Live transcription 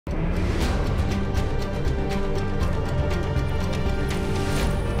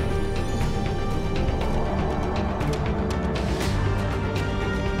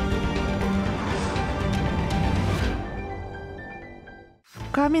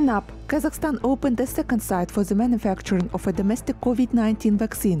Coming up, Kazakhstan opened a second site for the manufacturing of a domestic COVID-19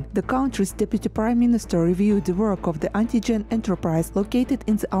 vaccine. The country's deputy prime minister reviewed the work of the antigen enterprise located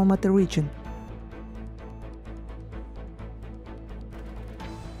in the Almaty region.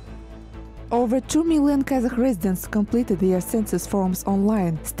 Over 2 million Kazakh residents completed their census forms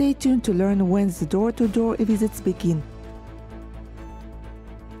online. Stay tuned to learn when the door-to-door visits begin.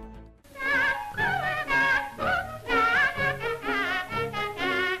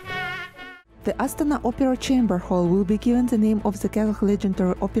 The Astana Opera Chamber Hall will be given the name of the Kazakh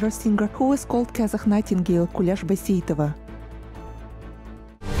legendary opera singer who was called Kazakh Nightingale, Kulyash Baiseitova.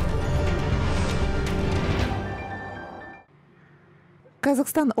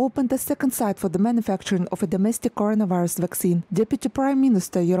 Kazakhstan opened a second site for the manufacturing of a domestic coronavirus vaccine. Deputy Prime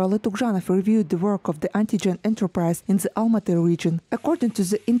Minister Yerali Tugzhanov reviewed the work of the antigen enterprise in the Almaty region. According to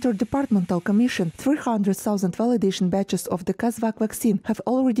the Interdepartmental Commission, 300,000 validation batches of the QazVac vaccine have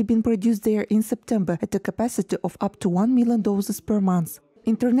already been produced there in September at a capacity of up to 1 million doses per month.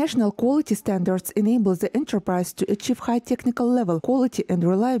 International quality standards enable the enterprise to achieve high technical level, quality and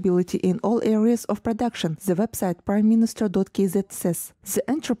reliability in all areas of production, the website primeminister.kz says. The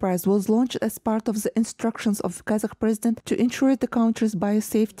enterprise was launched as part of the instructions of the Kazakh president to ensure the country's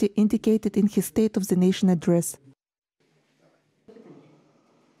biosafety indicated in his State of the Nation address.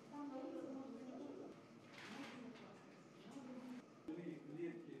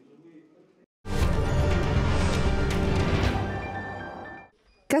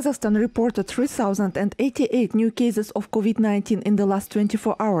 Kazakhstan reported 3,088 new cases of COVID-19 in the last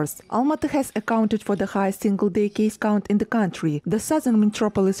 24 hours. Almaty has accounted for the highest single-day case count in the country. The southern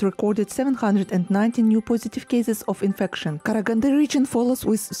metropolis recorded 719 new positive cases of infection. Karaganda region follows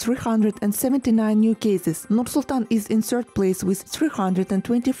with 379 new cases. Nur-Sultan is in third place with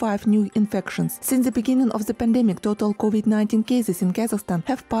 325 new infections. Since the beginning of the pandemic, total COVID-19 cases in Kazakhstan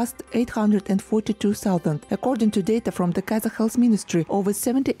have passed 842,000. According to data from the Kazakh Health Ministry, over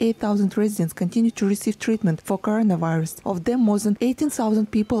 78,000 residents continue to receive treatment for coronavirus. Of them, more than 18,000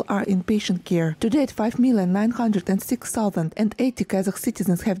 people are in patient care. To date, 5,906,080 Kazakh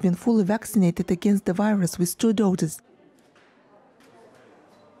citizens have been fully vaccinated against the virus with 2 doses.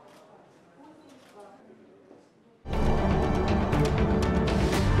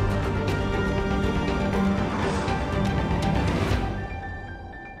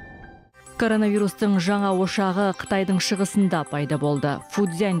 Коронавирустың жаңа ошағы Қытайдың шығысында пайда болды.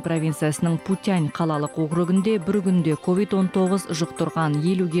 Фудзянь провинциясының Путянь қалалық округінде бір күнде COVID-19 жұқтырған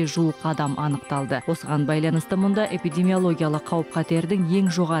 50-ге жуық адам анықталды. Осыған байланысты мұнда эпидемиологиялық қауіп-қатердің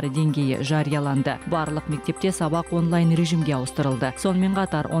ең жоғары деңгейі жарияланды. Барлық мектепте сабақ онлайн режимге ауыстырылды. Сонымен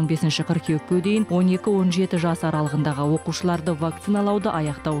қатар 15 қыркүйекке дейін 12-17 жас аралығындағы оқушыларды вакциналауды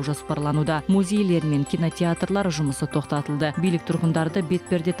аяқтау жоспарлануда. Музейлер мен кинотеатрлар жұмысы тоқтатылды. Билік тұрғындарды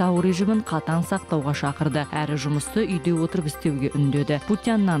бетперде тағу режимін қатаң сақтауға шақырды. Әрі жұмысты үйде отырып істеуге үндеді.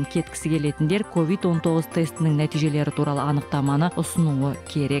 Путяннан кеткісі келетіндер COVID-19 тестінің нәтижелері туралы анықтаманы ұсынуы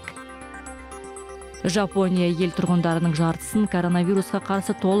керек. Жапония ел тұрғындарының жартысын коронавирусқа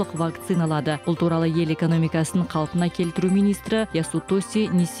қарсы толық вакциналады. Бұл туралы ел экономикасын қалпына келтіру министрі Ясутоси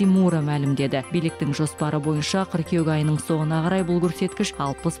Нисимура мәлімдеді. Биліктің жоспары бойынша қыркүйек айының соңына қарай бұл көрсеткіш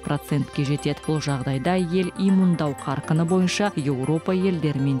 60%-ке жетеді. Бұл жағдайда ел иммундау қарқыны бойынша Еуропа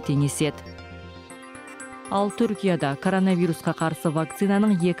елдерімен теңеседі. Ал Түркияда коронавирусқа қарсы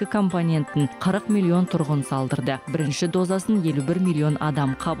вакцинаның 2 компонентін 40 миллион тұрғын салдырды. Бірінші дозасын 51 миллион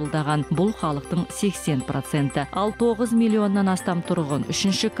адам қабылдаған. Бұл халықтың 80%. Ал 9 миллионнан астам тұрғын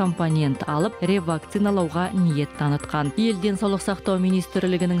үшінші компонент алып, ревакциналауға ниет танытқан. Ел денсаулық сақтау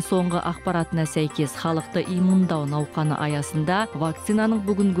министрлігінің соңғы ақпаратына сәйкес халықты иммундау науқаны аясында вакцинаның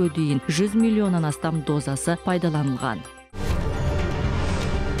бүгінге дейін 100 миллионнан астам дозасы пайдаланылған.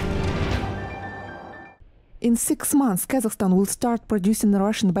 In 6 months, Kazakhstan will start producing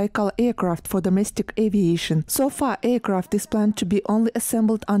Russian Baikal aircraft for domestic aviation. So far, aircraft is planned to be only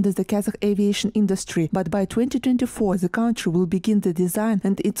assembled under the Kazakh aviation industry, but by 2024, the country will begin the design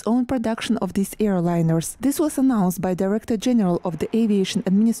and its own production of these airliners. This was announced by Director General of the Aviation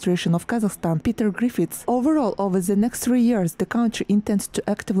Administration of Kazakhstan, Peter Griffiths. Overall, over the next 3 years, the country intends to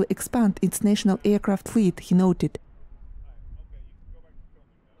actively expand its national aircraft fleet, he noted.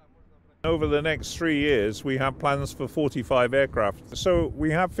 Over the next 3 years, we have plans for 45 aircraft. So we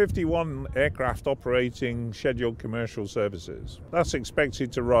have 51 aircraft operating scheduled commercial services. That's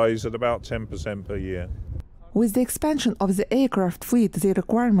expected to rise at about 10% per year. With the expansion of the aircraft fleet, the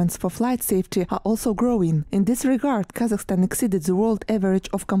requirements for flight safety are also growing. In this regard, Kazakhstan exceeded the world average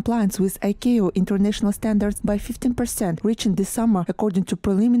of compliance with ICAO international standards by 15%, reaching this summer, according to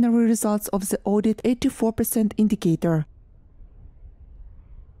preliminary results of the audit, 84% indicator.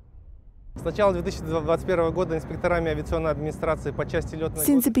 Since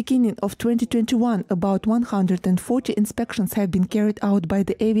the beginning of 2021, about 140 inspections have been carried out by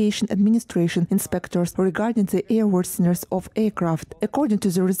the Aviation Administration inspectors regarding the airworthiness of aircraft. According to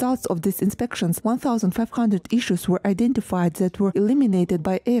the results of these inspections, 1,500 issues were identified that were eliminated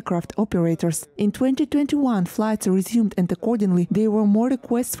by aircraft operators. In 2021, flights resumed and accordingly, there were more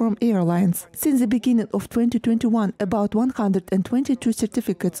requests from airlines. Since the beginning of 2021, about 122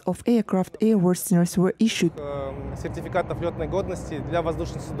 certificates of aircraft airworthiness were issued.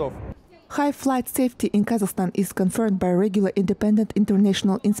 High flight safety in Kazakhstan is confirmed by regular independent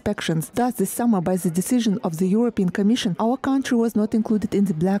international inspections. Thus, this summer, by the decision of the European Commission, our country was not included in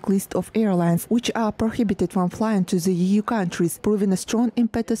the blacklist of airlines, which are prohibited from flying to the EU countries, proving a strong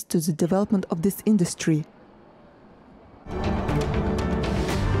impetus to the development of this industry.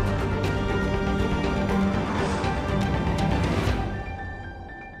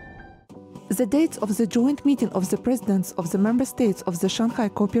 The dates of the joint meeting of the presidents of the member states of the Shanghai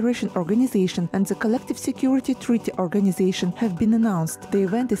Cooperation Organization and the Collective Security Treaty Organization have been announced. The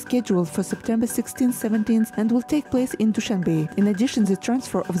event is scheduled for September 16th, 17th and will take place in Dushanbe. In addition, the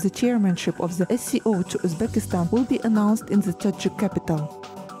transfer of the chairmanship of the SCO to Uzbekistan will be announced in the Tajik capital.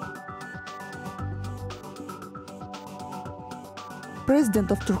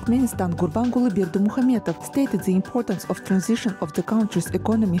 President of Turkmenistan Gurbanguly Berdimuhametov stated the importance of transition of the country's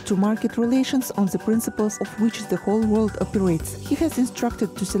economy to market relations on the principles of which the whole world operates. He has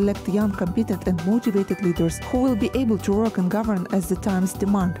instructed to select young, competent and motivated leaders who will be able to work and govern as the times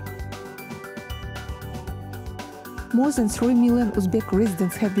demand. More than 3 million Uzbek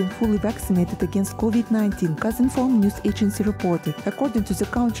residents have been fully vaccinated against COVID-19, Kazinform news agency reported. According to the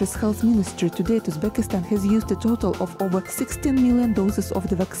country's health ministry, to date Uzbekistan has used a total of over 16 million doses of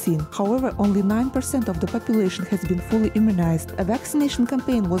the vaccine. However, only 9% of the population has been fully immunized. A vaccination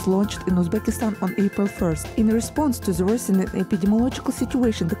campaign was launched in Uzbekistan on April 1st. In response to the worsening epidemiological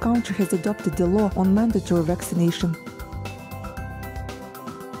situation, the country has adopted the law on mandatory vaccination.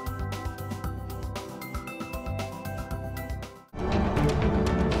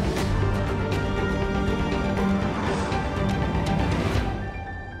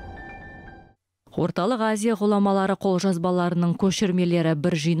 Орталық Азия ғұламалары қолжазбаларының көшірмелері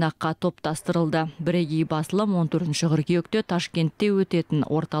бір жинаққа топтастырылды. Бірегей басылым 14 қыркүйекте Ташкентте өтетін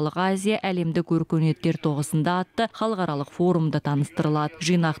Орталық Азия әлемдік өркениеттер тоғысында атты халықаралық форумда таныстырылады.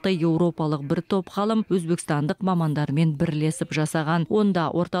 Жинақты еуропалық бір топ ғалым өзбекстандық мамандармен бірлесіп жасаған.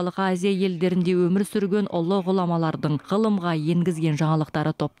 Онда Орталық Азия елдерінде өмір сүрген ұлы ғұламалардың ғылымға енгізген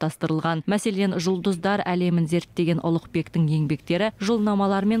жаңалықтары топтастырылған. Мәселен, жұлдыздар әлемін зерттеген Ұлықбектің еңбектері,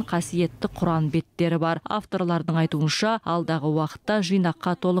 жылнамалар мен қасиетті Құран беттері бар. Авторлардың айтуынша, алдағы уақытта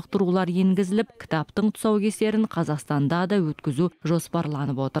жинаққа толықтырулар енгізіліп, кітаптың тұсаукесерін Қазақстанда да өткізу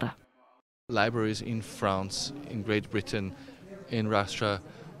жоспарланып отыр. Libraries in France, in Great Britain, in Russia.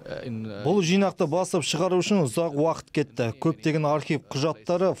 Бұл жинақты басып шығару үшін ұзақ уақыт кетті. Көптеген архив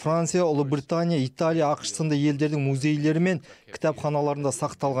құжаттары Франция, Ұлыбритания, Италия, ақш сынды елдердің музейлері мен кітапханаларында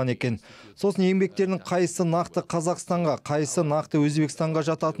сақталған екен. Сосын еңбектердің қайсы нақты Қазақстанға, қайсы нақты Өзбекстанға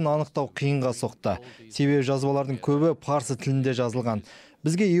жататын анықтау қиынға соқты. Себебі жазбалардың көбі парсы тілінде жазылған.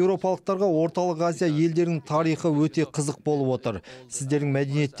 Бізге еуропалықтарға Орталық Азия елдерінің тарихы өте қызық болып отыр. Сіздердің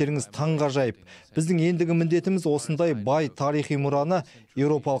мәдениеттеріңіз таңғажайып. Біздің ендігі міндетіміз осындай бай тарихи мұраны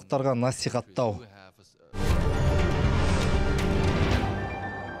еуропалықтарға насихаттау.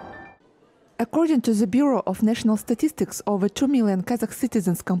 According to the Bureau of National Statistics, over 2 million Kazakh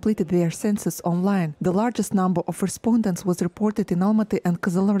citizens completed their census online. The largest number of respondents was reported in Almaty and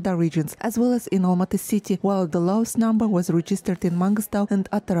Kazakh regions, as well as in Almaty city, while the lowest number was registered in Mangistau and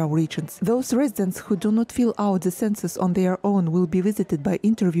Atara regions. Those residents who do not fill out the census on their own will be visited by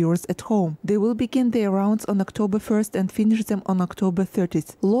interviewers at home. They will begin their rounds on October 1st and finish them on October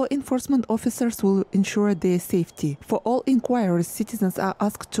 30th. Law enforcement officers will ensure their safety. For all inquiries, citizens are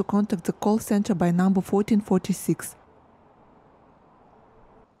asked to contact the call center by number 1446.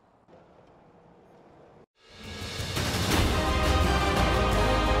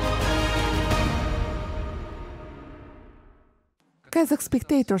 Kazakh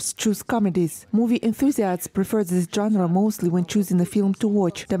spectators choose comedies. Movie enthusiasts prefer this genre mostly when choosing a film to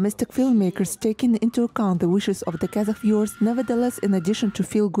watch. Domestic filmmakers, taking into account the wishes of the Kazakh viewers, nevertheless, in addition to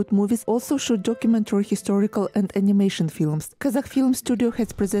feel-good movies, also shoot documentary, historical and animation films. Kazakh Film Studio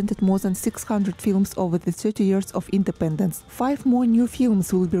has presented more than 600 films over the 30 years of independence. 5 more new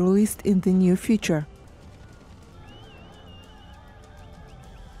films will be released in the near future.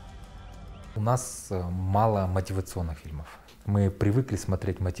 У нас мало мотивационных фильмов. Мы привыкли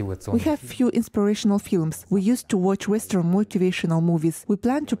смотреть мотивационные We have few inspirational films. We used to watch Western motivational movies. We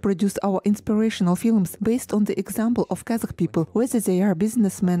plan to produce our inspirational films based on the example of Kazakh people, whether they are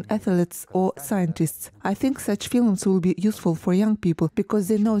businessmen, athletes, or scientists. I think such films will be useful for young people because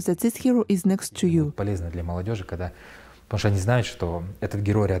they know that this hero is next to you. Полезно для молодежи, потому что они знают, что этот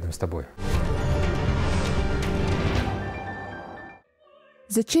герой рядом с тобой.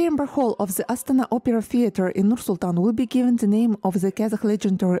 The Chamber Hall of the Astana Opera Theatre in Nur-Sultan will be given the name of the Kazakh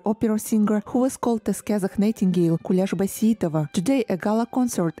legendary opera singer who was called as Kazakh Nightingale, Kulyash Baiseitova. Today, a gala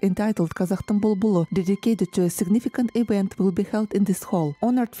concert entitled Qazaq TV, dedicated to a significant event, will be held in this hall.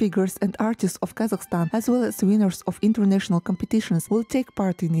 Honored figures and artists of Kazakhstan, as well as winners of international competitions, will take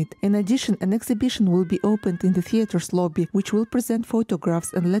part in it. In addition, an exhibition will be opened in the theatre's lobby, which will present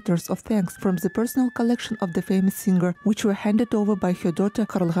photographs and letters of thanks from the personal collection of the famous singer, which were handed over by her daughter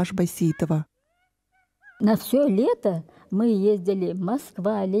Kulyash Baiseitova. На все лето мы ездили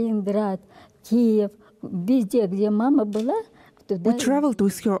Москва, Ленинград, Киев, везде, где мама была. We traveled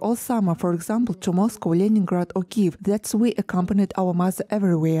with her all summer, for example, to Moscow, Leningrad or Kiev. That's we accompanied our mother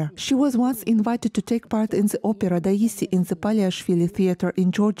everywhere. She was once invited to take part in the opera Daisy in the Polyashvili Theatre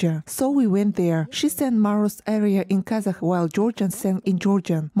in Georgia. So we went there. She sang Maros aria in Kazakh while Georgian sang in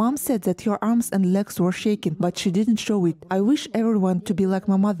Georgian. Mom said that her arms and legs were shaking, but she didn't show it. I wish everyone to be like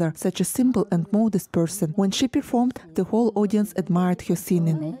my mother, such a simple and modest person. When she performed, the whole audience admired her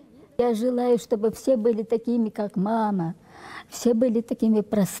singing. Я желаю, чтобы все были такими, как мама. Все были такими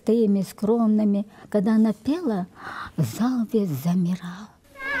простыми, скромными. Когда она пела, зал весь замирал.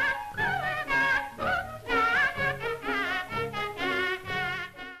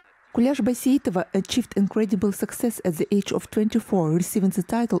 Kulyash Baiseitova achieved incredible success at the age of 24, receiving the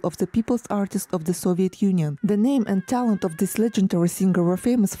title of the People's Artist of the Soviet Union. The name and talent of this legendary singer were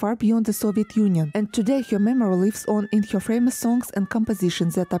famous far beyond the Soviet Union, and today her memory lives on in her famous songs and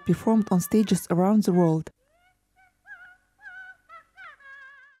compositions that are performed on stages around the world.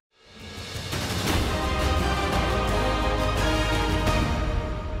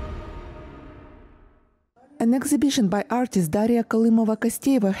 An exhibition by artist Daria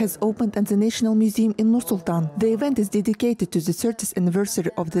Kalimov-Kasteyev has opened at the National Museum in Nur-Sultan. The event is dedicated to the 30th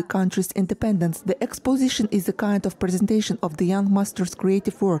anniversary of the country's independence. The exposition is a kind of presentation of the young master's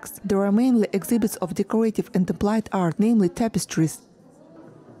creative works. There are mainly exhibits of decorative and applied art, namely tapestries.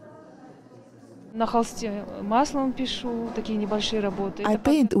 На холсте маслом пишу, такие небольшие работы. I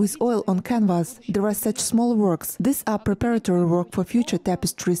paint with oil on canvas. There are such small works. These are preparatory work for future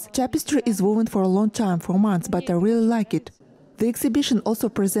tapestries. Tapestry is woven for a long time, for months, but I really like it. The exhibition also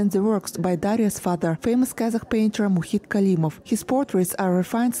presents the works by Daria's father, famous Kazakh painter Muhit Kalimov. His portraits are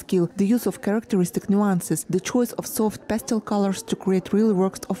refined skill, the use of characteristic nuances, the choice of soft pastel colors to create real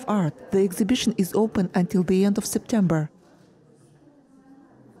works of art. The exhibition is open until the end of September.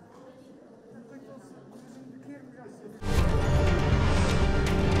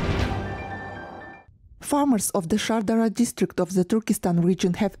 Farmers of the Shardara district of the Turkistan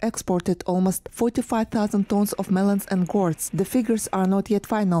region have exported almost 45,000 tons of melons and gourds. The figures are not yet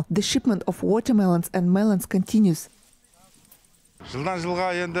final. The shipment of watermelons and melons continues.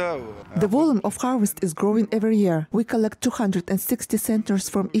 The volume of harvest is growing every year. We collect 260 centers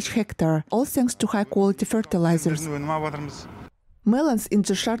from each hectare, all thanks to high-quality fertilizers. Melons in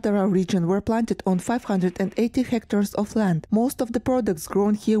the Shardara region were planted on 580 hectares of land. Most of the products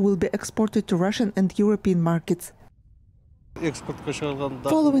grown here will be exported to Russian and European markets.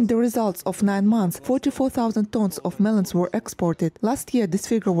 Following the results of 9 months, 44,000 tons of melons were exported. Last year this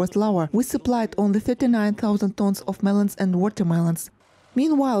figure was lower. We supplied only 39,000 tons of melons and watermelons.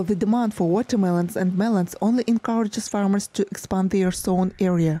 Meanwhile, the demand for watermelons and melons only encourages farmers to expand their sown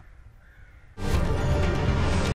area.